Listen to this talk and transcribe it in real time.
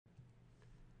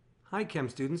Hi, Chem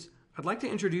students. I'd like to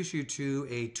introduce you to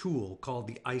a tool called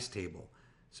the ICE table.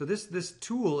 So this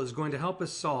tool is going to help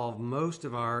us solve most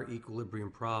of our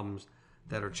equilibrium problems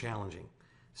that are challenging.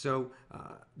 So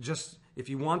just if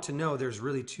you want to know, there's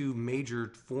really two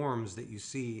major forms that you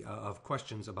see of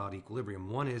questions about equilibrium.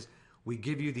 One is we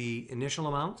give you the initial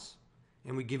amounts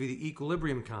and we give you the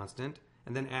equilibrium constant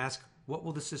and then ask what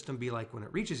will the system be like when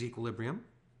it reaches equilibrium,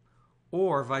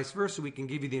 or vice versa, we can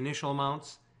give you the initial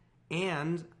amounts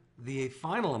and the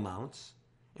final amounts,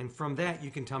 and from that you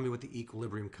can tell me what the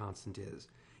equilibrium constant is.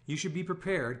 You should be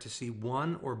prepared to see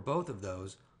one or both of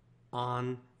those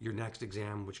on your next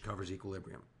exam, which covers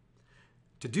equilibrium.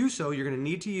 To do so, you're going to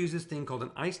need to use this thing called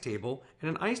an ICE table. And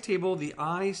an ICE table, the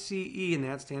ICE in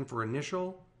that stand for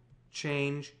initial,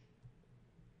 change,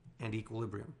 and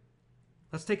equilibrium.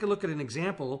 Let's take a look at an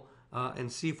example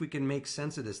and see if we can make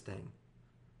sense of this thing.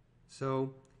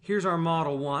 So here's our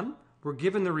model 1. We're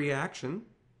given the reaction,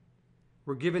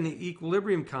 we're given the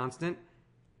equilibrium constant,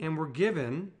 and we're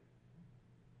given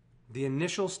the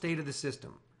initial state of the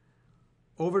system.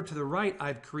 Over to the right,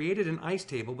 I've created an ICE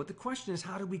table, but the question is,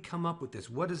 how did we come up with this?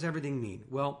 What does everything mean?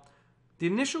 Well, the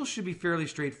initial should be fairly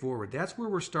straightforward. That's where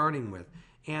we're starting with.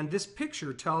 And this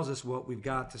picture tells us what we've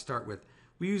got to start with.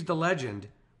 We used the legend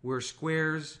where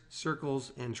squares,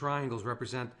 circles, and triangles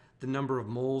represent the number of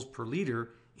moles per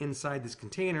liter inside this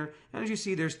container. And as you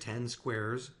see, there's 10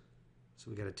 squares.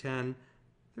 So we got a 10.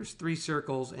 There's 3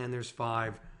 circles, and there's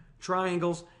 5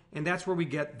 triangles. And that's where we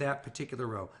get that particular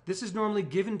row. This is normally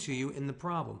given to you in the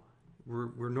problem.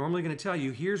 We're normally going to tell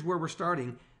you, here's where we're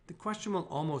starting. The question will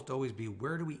almost always be,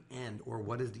 where do we end, or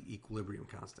what is the equilibrium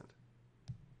constant?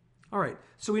 All right,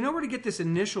 so we know where to get this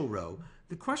initial row.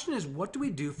 The question is, what do we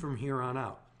do from here on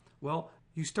out? Well,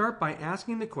 you start by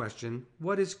asking the question,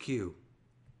 what is Q?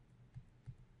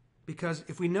 Because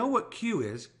if we know what Q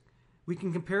is, we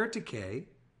can compare it to K,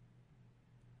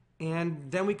 and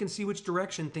then we can see which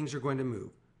direction things are going to move.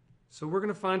 So we're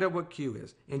going to find out what Q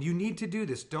is. And you need to do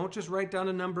this. Don't just write down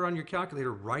a number on your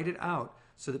calculator. Write it out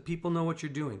so that people know what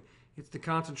you're doing. It's the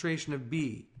concentration of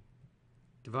B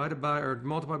divided by, or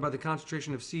multiplied by the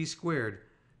concentration of C squared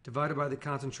divided by the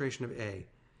concentration of A.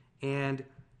 And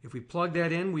if we plug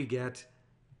that in, we get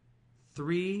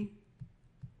 3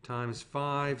 times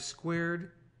 5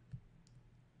 squared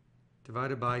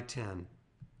divided by 10.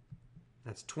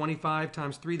 That's 25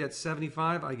 times 3, that's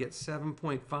 75. I get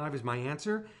 7.5 is my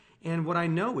answer. And what I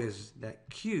know is that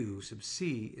Q sub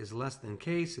C is less than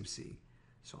K sub C.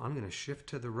 So I'm going to shift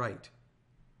to the right.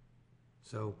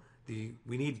 So we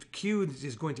need Q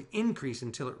is going to increase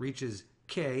until it reaches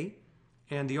K.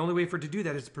 And the only way for it to do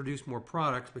that is to produce more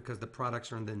products, because the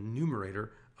products are in the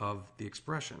numerator of the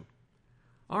expression.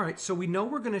 All right, so we know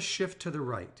we're going to shift to the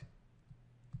right.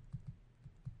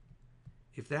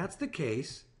 If that's the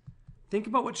case, think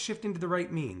about what shifting to the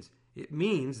right means. It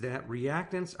means that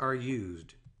reactants are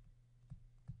used.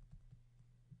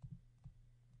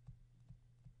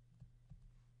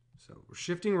 So we're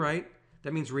shifting right.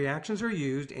 That means reactions are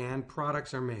used and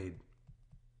products are made.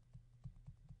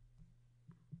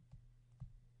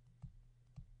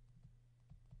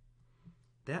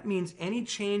 That means any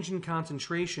change in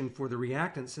concentration for the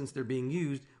reactant, since they're being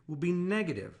used, will be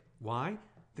negative. Why?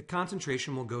 The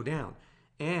concentration will go down.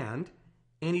 And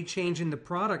any change in the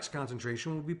product's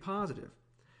concentration will be positive.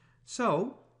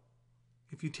 So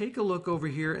if you take a look over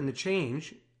here in the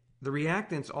change, the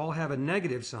reactants all have a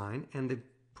negative sign and the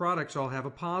products all have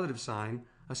a positive sign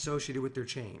associated with their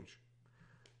change.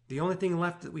 The only thing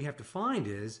left that we have to find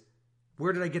is,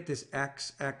 where did I get this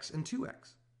X, X, and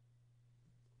 2X?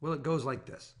 Well, it goes like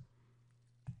this.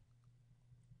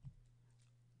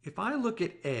 If I look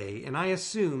at A and I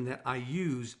assume that I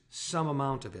use some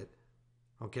amount of it,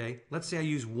 okay, let's say I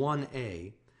use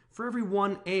 1A. For every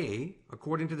 1A,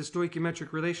 according to the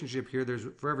stoichiometric relationship here,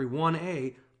 for every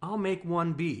 1A, I'll make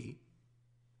 1B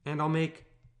and I'll make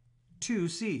 2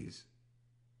 C's.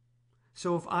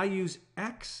 So if I use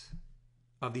X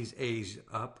of these A's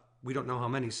up, we don't know how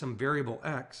many, some variable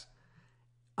X,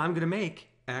 I'm going to make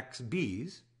X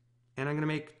B's and I'm going to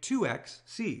make 2X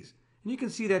C's. And you can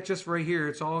see that just right here,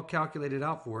 it's all calculated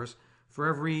out for us. For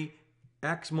every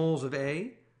X moles of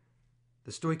A,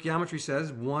 the stoichiometry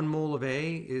says 1 mole of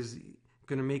A is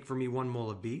going to make for me 1 mole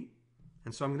of B.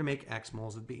 And so I'm going to make X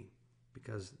moles of B,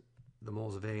 because the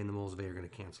moles of A and the moles of A are going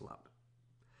to cancel out.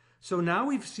 So now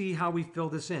we see how we fill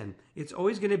this in. It's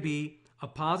always going to be a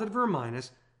positive or a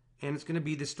minus, and it's going to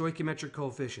be the stoichiometric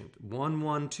coefficient. 1,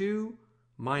 1, 2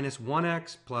 minus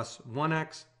 1x plus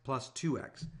 1x plus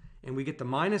 2x. And we get the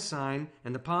minus sign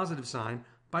and the positive sign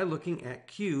by looking at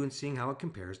Q and seeing how it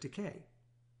compares to K.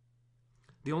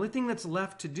 The only thing that's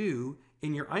left to do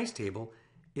in your ICE table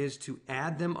is to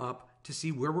add them up to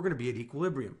see where we're going to be at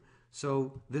equilibrium.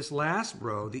 So this last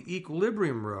row, the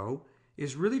equilibrium row,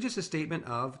 is really just a statement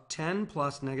of 10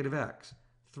 plus negative x,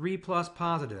 3 plus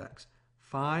positive x,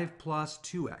 5 plus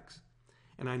 2x.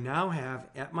 And I now have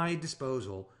at my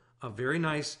disposal a very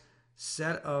nice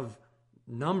set of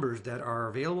numbers that are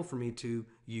available for me to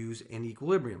use in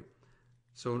equilibrium.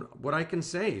 So what I can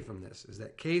say from this is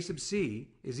that k sub c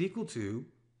is equal to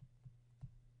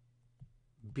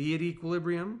b at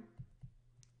equilibrium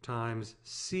times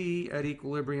c at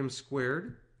equilibrium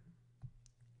squared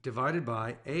divided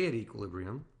by a at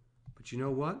equilibrium. But you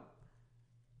know what?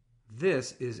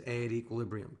 This is a at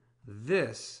equilibrium.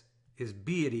 This is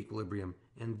b at equilibrium.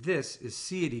 And this is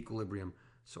c at equilibrium.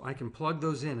 So I can plug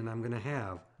those in and I'm going to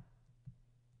have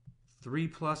 3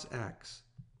 plus x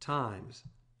times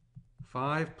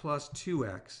 5 plus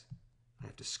 2x. I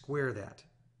have to square that.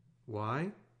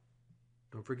 Why?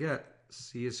 Don't forget,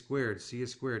 c is squared,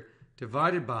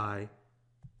 divided by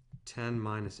 10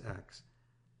 minus x.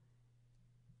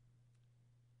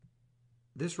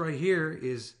 This right here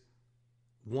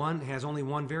has only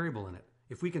one variable in it.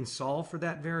 If we can solve for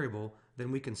that variable, then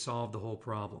we can solve the whole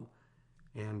problem.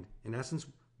 And in essence,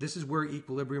 this is where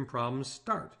equilibrium problems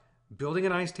start. Building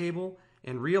an ice table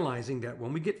and realizing that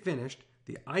when we get finished,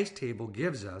 the ice table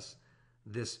gives us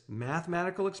this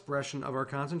mathematical expression of our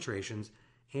concentrations,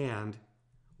 and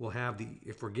we'll have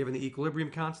if we're given the equilibrium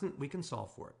constant, we can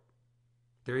solve for it.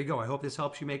 There you go. I hope this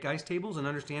helps you make ice tables and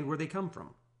understand where they come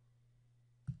from.